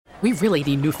We really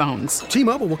need new phones.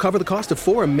 T-Mobile will cover the cost of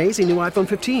 4 amazing new iPhone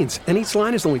 15s, and each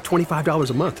line is only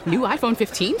 $25 a month. New iPhone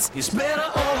 15s? It's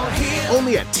better over here.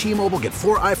 Only at T-Mobile, get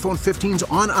 4 iPhone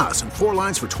 15s on us and 4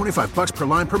 lines for $25 per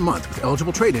line per month with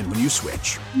eligible trade-in when you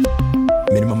switch.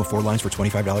 Minimum of 4 lines for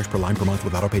 $25 per line per month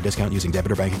with autopay discount using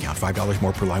debit or bank account. $5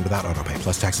 more per line without autopay,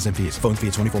 plus taxes and fees. Phone fee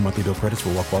at 24 monthly bill credits for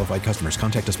well-qualified customers.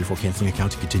 Contact us before canceling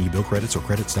account to continue bill credits or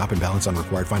credit stop and balance on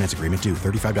required finance agreement due.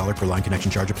 $35 per line connection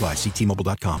charge applies. See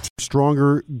T-Mobile.com.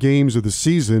 Stronger games of the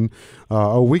season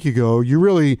a week ago. You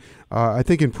really, I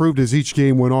think, improved as each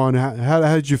game went on. How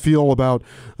did you feel about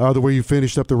the way you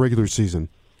finished up the regular season?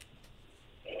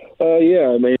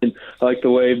 Yeah, I mean, I like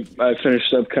the way I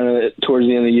finished up kind of towards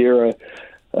the end of the year.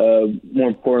 More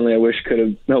importantly, I wish I could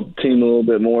have helped the team a little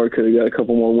bit more, could have got a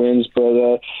couple more wins.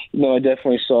 But, I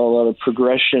definitely saw a lot of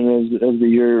progression as the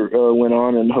year went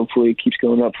on, and hopefully it keeps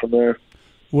going up from there.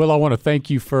 Will, I want to thank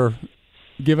you for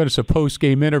giving us a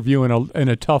post-game interview in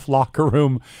a tough locker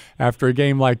room after a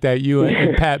game like that. You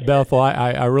and Pat Bethel,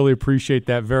 I really appreciate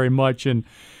that very much. And,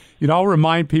 I'll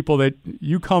remind people that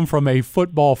you come from a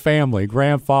football family,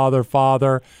 grandfather,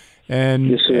 father,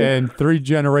 and 3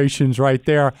 generations right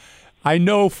there. I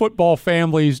know football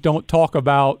families don't talk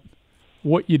about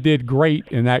what you did great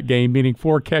in that game, meaning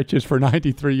 4 catches for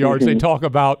 93 yards. Mm-hmm. They talk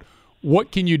about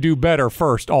what can you do better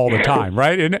first all the time,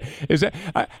 right? And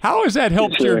how has that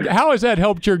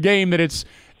helped your game that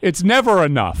it's never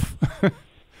enough?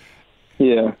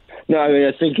 Yeah. No, I mean,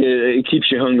 I think it keeps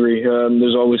you hungry.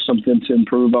 There's always something to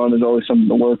improve on. There's always something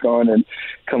to work on. And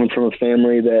coming from a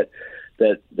family that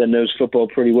knows football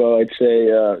pretty well, I'd say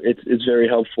it's very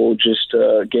helpful just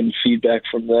getting feedback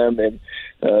from them. And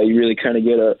you really kind of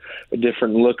get a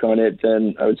different look on it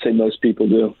than I would say most people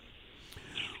do.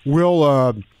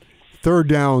 Will, third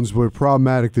downs were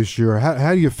problematic this year.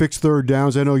 How do you fix third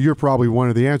downs? I know you're probably one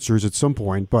of the answers at some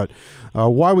point, but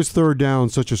why was third down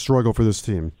such a struggle for this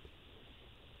team?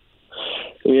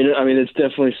 I mean, it's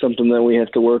definitely something that we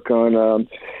have to work on.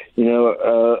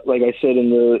 Like I said in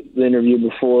the interview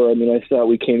before, I mean, I thought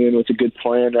we came in with a good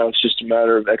plan. Now it's just a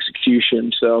matter of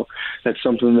execution. So that's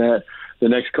something that the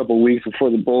next couple of weeks before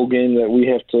the bowl game that we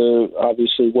have to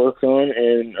obviously work on.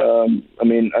 And,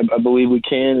 I believe we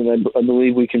can, and I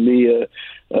believe we can be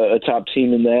a top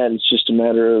team in that. It's just a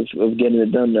matter of getting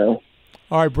it done now.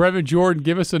 All right, Brevin Jordan,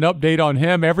 give us an update on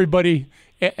him. Everybody,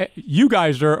 you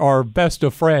guys are best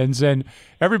of friends, and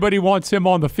everybody wants him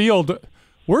on the field.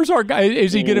 Where's our guy?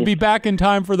 Is he going to be back in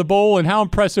time for the bowl? And how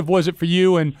impressive was it for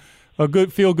you? And a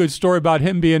good feel-good story about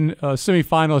him being a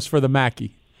semifinalist for the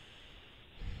Mackey.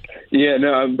 Yeah,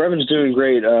 no, Brevin's doing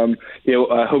great.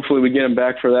 Hopefully we get him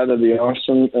back for that. That'd be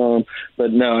awesome.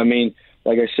 But no, I mean,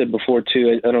 like I said before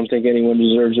too, I don't think anyone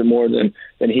deserves it more than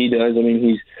he does. I mean,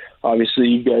 he's obviously,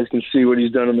 you guys can see what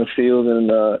he's done on the field,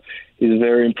 and he's a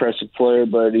very impressive player.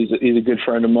 But he's a good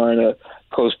friend of mine, a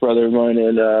close brother of mine,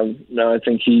 and I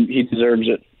think he deserves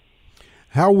it.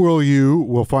 How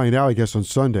we'll find out, I guess, on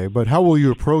Sunday, but how will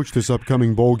you approach this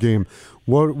upcoming bowl game?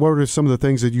 What are some of the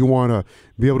things that you want to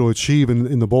be able to achieve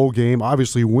in the bowl game?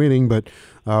 Obviously winning, but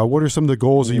what are some of the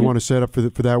goals that you want to set up for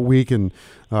that week and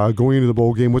going into the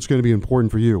bowl game? What's going to be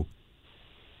important for you?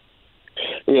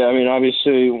 Yeah, I mean,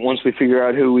 obviously, once we figure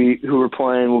out who we're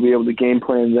playing, we'll be able to game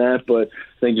plan that. But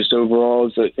I think just overall,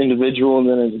 as an individual and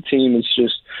then as a team, it's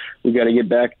just we got to get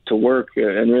back to work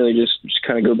and really just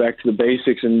kind of go back to the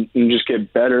basics and just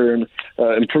get better and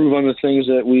improve on the things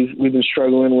that we've been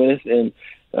struggling with. And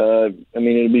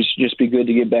it'd just be good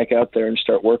to get back out there and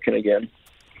start working again.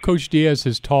 Coach Diaz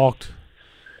has talked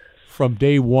from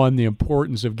day one the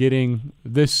importance of getting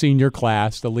this senior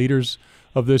class, the leaders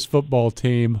of this football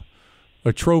team,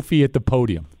 a trophy at the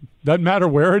podium. Doesn't matter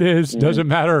where it is, doesn't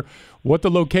matter what the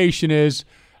location is.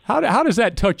 How does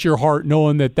that touch your heart,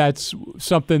 knowing that that's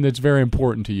something that's very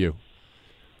important to you?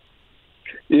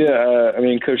 Yeah,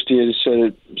 Coach Diaz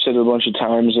said it a bunch of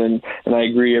times, and I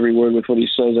agree every word with what he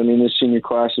says. I mean, this senior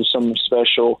class is something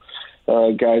special.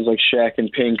 Guys like Shaq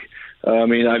and Pink.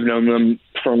 I've known them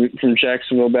from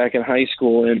Jacksonville back in high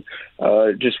school, and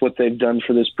just what they've done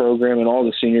for this program, and all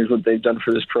the seniors, what they've done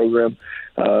for this program.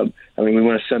 We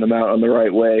want to send them out on the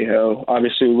right way.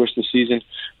 Obviously, we wish the season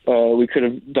we could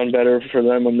have done better for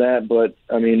them on that, but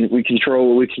we control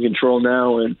what we can control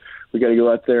now, and we got to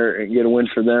go out there and get a win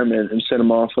for them and send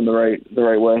them off on the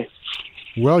right way.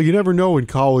 Well, you never know in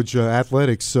college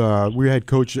athletics. We had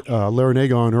Coach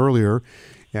Larinaga on earlier,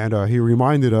 and he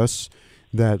reminded us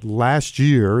that last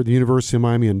year the University of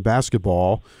Miami in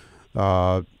basketball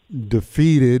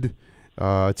defeated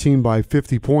a team by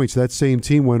 50 points. That same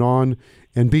team went on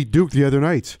and beat Duke the other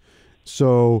night.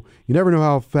 So you never know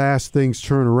how fast things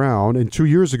turn around. And 2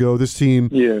 years ago, this team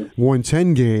won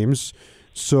 10 games.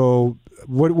 So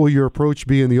what will your approach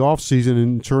be in the offseason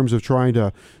in terms of trying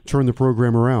to turn the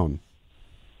program around?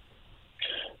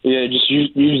 Yeah, just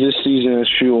use this season as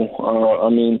fuel. I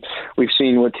mean, we've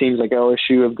seen what teams like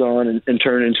LSU have gone and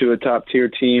turned into a top-tier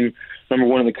team, number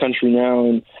one in the country now.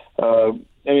 And,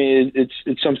 I mean,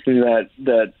 it's something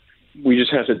that we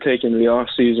just have to take into the off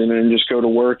season and just go to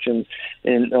work and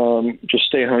just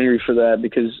stay hungry for that,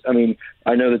 because I mean,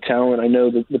 I know the talent, I know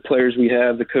the players we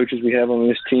have, the coaches we have on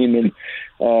this team, and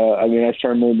I mean, I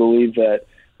firmly believe that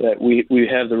we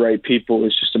have the right people.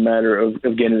 It's just a matter of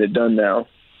getting it done now.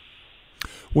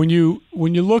 When you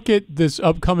look at this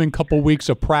upcoming couple weeks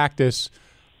of practice,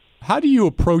 how do you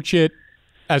approach it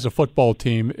as a football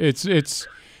team? It's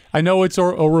I know it's a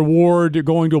reward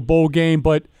going to a bowl game,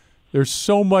 but there's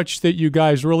so much that you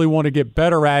guys really want to get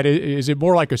better at. Is it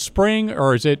more like a spring,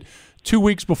 or is it 2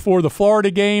 weeks before the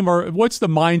Florida game, or what's the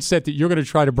mindset that you're going to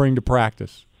try to bring to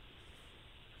practice?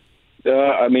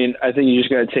 I mean, I think you just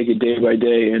got to take it day by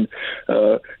day and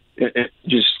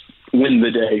just win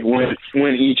the day,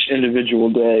 win each individual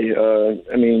day.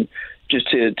 I mean,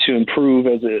 just to improve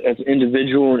as an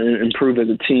individual and improve as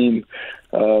a team.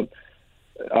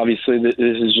 Obviously, this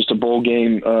is just a bowl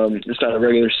game. It's not a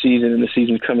regular season, and the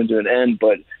season's coming to an end.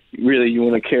 But really, you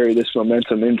want to carry this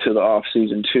momentum into the off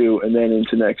season too, and then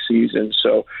into next season.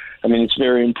 So, I mean, it's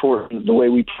very important the way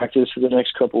we practice for the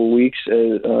next couple of weeks,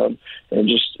 and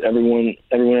just everyone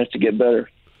has to get better.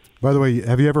 By the way,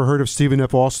 have you ever heard of Stephen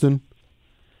F. Austin?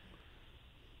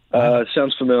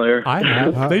 Sounds familiar. I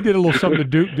have. They did a little something to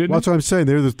Duke, didn't they? Well, that's what I'm saying.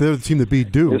 They're the team that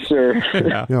beat Duke. Yes, sir.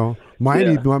 Yeah. You know,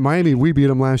 Miami, we beat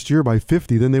them last year by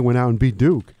 50. Then they went out and beat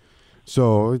Duke.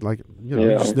 So, like, you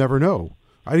just never know.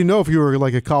 I didn't know if you were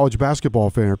like a college basketball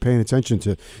fan or paying attention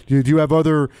to. Do you have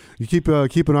other? You keep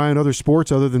an eye on other sports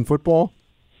other than football?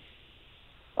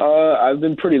 I've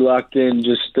been pretty locked in,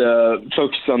 just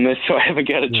focused on this, so I haven't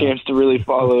got a chance to really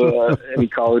follow any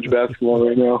college basketball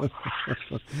right now.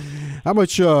 How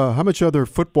much other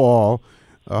football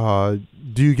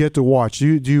do you get to watch?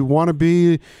 Do you want to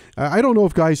be? I don't know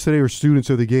if guys today are students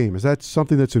of the game. Is that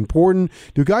something that's important?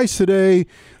 Do guys today?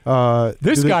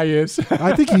 This guy is.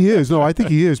 I think he is. No, I think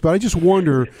he is. But I just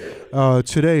wonder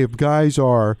today if guys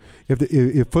are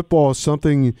if football is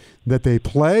something that they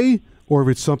play or if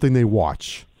it's something they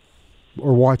watch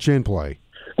or watch and play.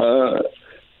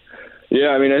 Yeah,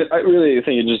 I mean, I really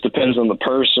think it just depends on the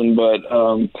person, but.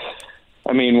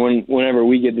 I mean, whenever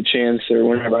we get the chance, or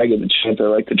whenever I get the chance, I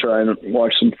like to try and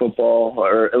watch some football,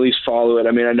 or at least follow it.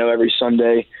 I mean, I know every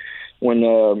Sunday when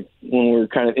we're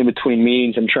kind of in between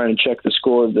meetings, I'm trying to check the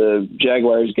score of the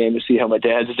Jaguars game to see how my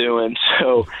dad's doing.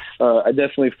 So I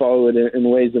definitely follow it in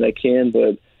ways that I can.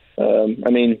 But I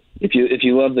mean, if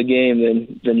you love the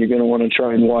game, then you're going to want to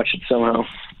try and watch it somehow.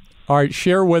 All right,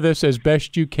 share with us as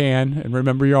best you can, and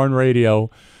remember you're on radio,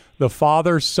 the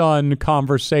father-son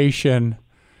conversation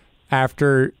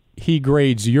after he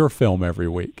grades your film every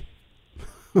week.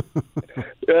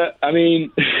 I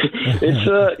mean, he's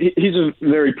a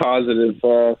very positive.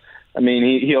 I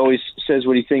mean, he always says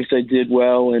what he thinks I did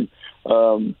well, and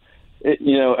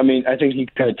I mean, I think he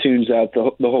kind of tunes out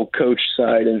the whole coach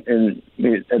side, and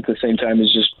at the same time,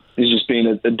 he's just being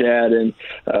a dad. And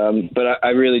but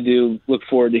I really do look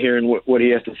forward to hearing what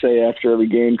he has to say after every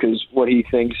game, because what he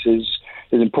thinks is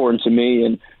important to me,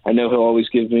 and I know he'll always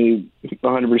give me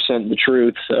 100% the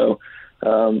truth. So,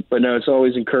 but no, it's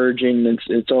always encouraging.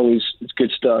 It's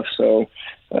good stuff. So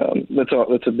that's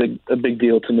a big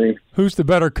deal to me. Who's the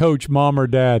better coach, mom or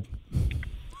dad?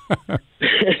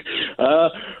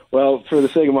 Well, for the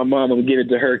sake of my mom, I'm gonna give it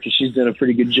to her because she's done a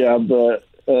pretty good job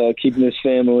keeping this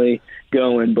family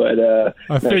going. But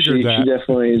I figured that she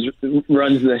definitely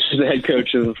she's the head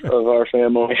coach of our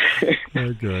family.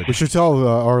 Very good. We should tell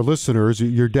our listeners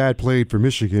your dad played for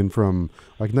Michigan from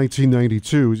like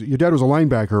 1992. Your dad was a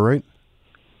linebacker, right?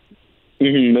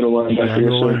 Mm-hmm, middle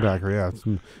linebacker.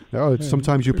 Yeah.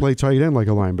 Sometimes you play tight end like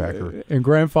a linebacker. And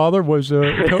grandfather was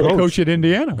a coach at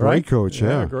Indiana, right? Great coach,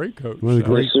 yeah. Great coach. One of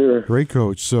the great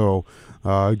coach. So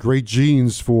great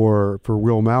genes for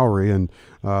Will Mallory, and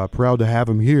proud to have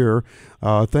him here.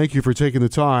 Thank you for taking the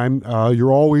time.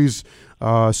 You're always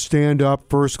stand-up,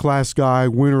 first-class guy,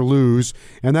 win or lose,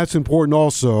 and that's important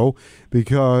also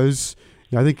because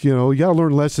I think, you got to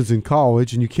learn lessons in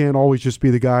college, and you can't always just be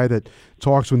the guy that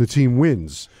talks when the team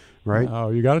wins, right? Oh,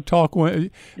 you got to talk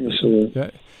when. Yes,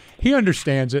 sir. he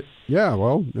understands it. Yeah,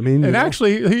 well, I mean, and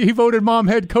actually, he voted Mom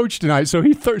head coach tonight, so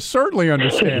he certainly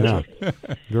understands it.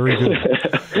 Very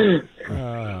good.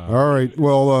 All right.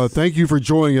 Well, thank you for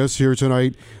joining us here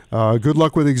tonight. Good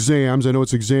luck with exams. I know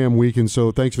it's exam week, and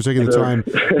so thanks for taking the time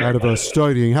out of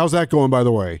studying. How's that going, by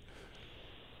the way?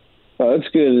 It's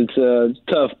good. It's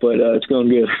tough, but it's going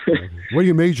good. What are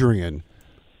you majoring in?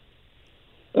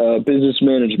 Business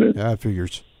management. Yeah,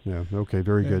 figures. Yeah. Okay.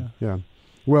 Very good. Yeah.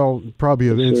 Well, probably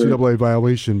an NCAA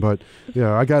violation, but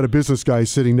yeah, I got a business guy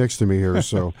sitting next to me here.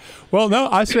 So, well, no,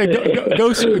 I say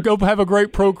go have a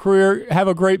great pro career, have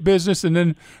a great business, and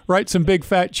then write some big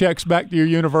fat checks back to your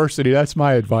university. That's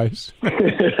my advice.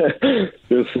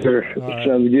 Yes, sir. Right.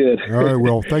 Sounds good. All right.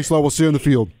 Well, thanks a lot. We'll see you in the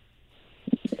field.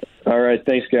 All right.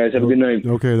 Thanks, guys. Have a good night.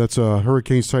 Okay. That's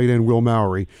Hurricanes tight end Will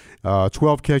Mallory.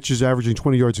 12 catches, averaging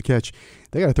 20 yards a catch.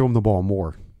 They got to throw him the ball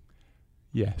more.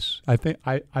 Yes, I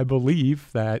believe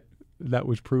that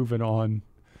was proven on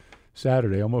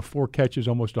Saturday. Almost 4 catches,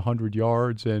 almost 100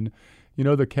 yards, and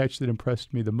the catch that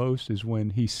impressed me the most is when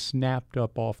he snapped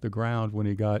up off the ground when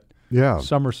he got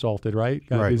somersaulted. Right.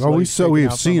 Right. Oh, we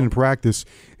have seen in practice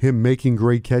him making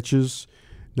great catches.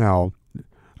 Now,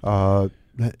 I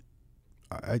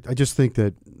just think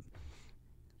that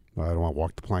I don't want to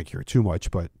walk the plank here too much,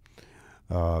 but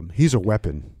he's a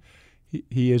weapon.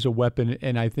 He is a weapon,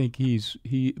 and I think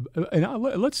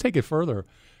let's take it further.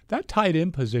 That tight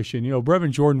end position,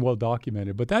 Brevin Jordan well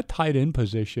documented, but that tight end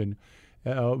position,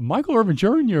 Michael Irvin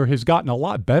Jr. has gotten a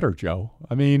lot better, Joe.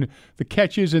 I mean, the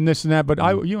catches and this and that, but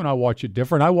you and I watch it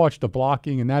different. I watch the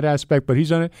blocking and that aspect, but he's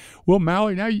done it. Will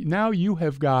Mallory, now you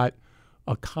have got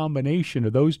a combination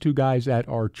of those two guys that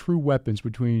are true weapons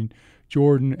between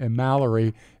Jordan and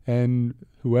Mallory, and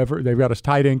whoever they've got a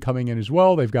tight end coming in as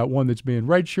well. They've got one that's being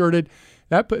redshirted.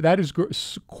 That is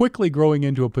quickly growing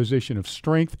into a position of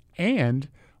strength and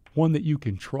one that you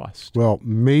can trust. Well,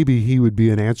 maybe he would be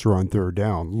an answer on third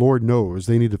down. Lord knows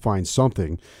they need to find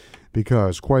something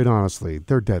because, quite honestly,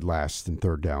 they're dead last in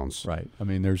third downs. Right. I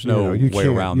mean, there's no way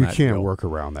around that. You can't work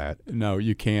around that. No,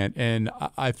 you can't. And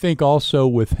I think also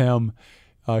with him,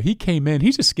 he came in.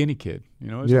 He's a skinny kid.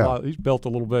 He's built a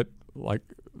little bit like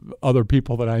other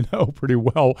people that I know pretty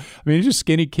well. I mean, he's a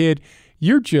skinny kid.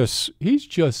 He's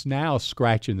just now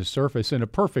scratching the surface. In a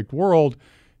perfect world,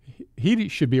 he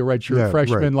should be a redshirt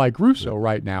freshman like Russo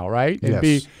right now, right? And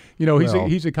yes.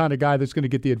 He's the kind of guy that's going to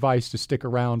get the advice to stick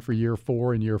around for year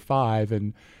 4 and year 5.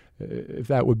 And if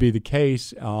that would be the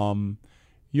case, the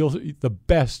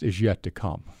best is yet to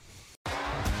come.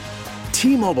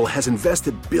 T-Mobile has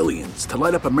invested billions to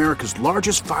light up America's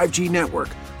largest 5G network,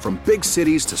 from big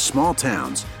cities to small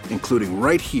towns, including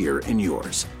right here in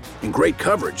yours. And great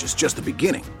coverage is just the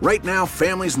beginning. Right now,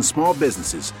 families and small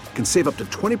businesses can save up to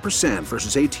 20%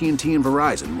 versus AT&T and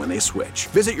Verizon when they switch.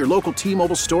 Visit your local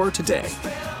T-Mobile store today.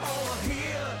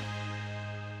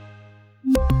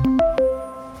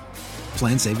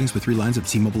 Plan savings with 3 lines of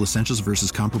T-Mobile Essentials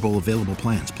versus comparable available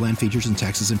plans. Plan features and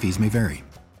taxes and fees may vary.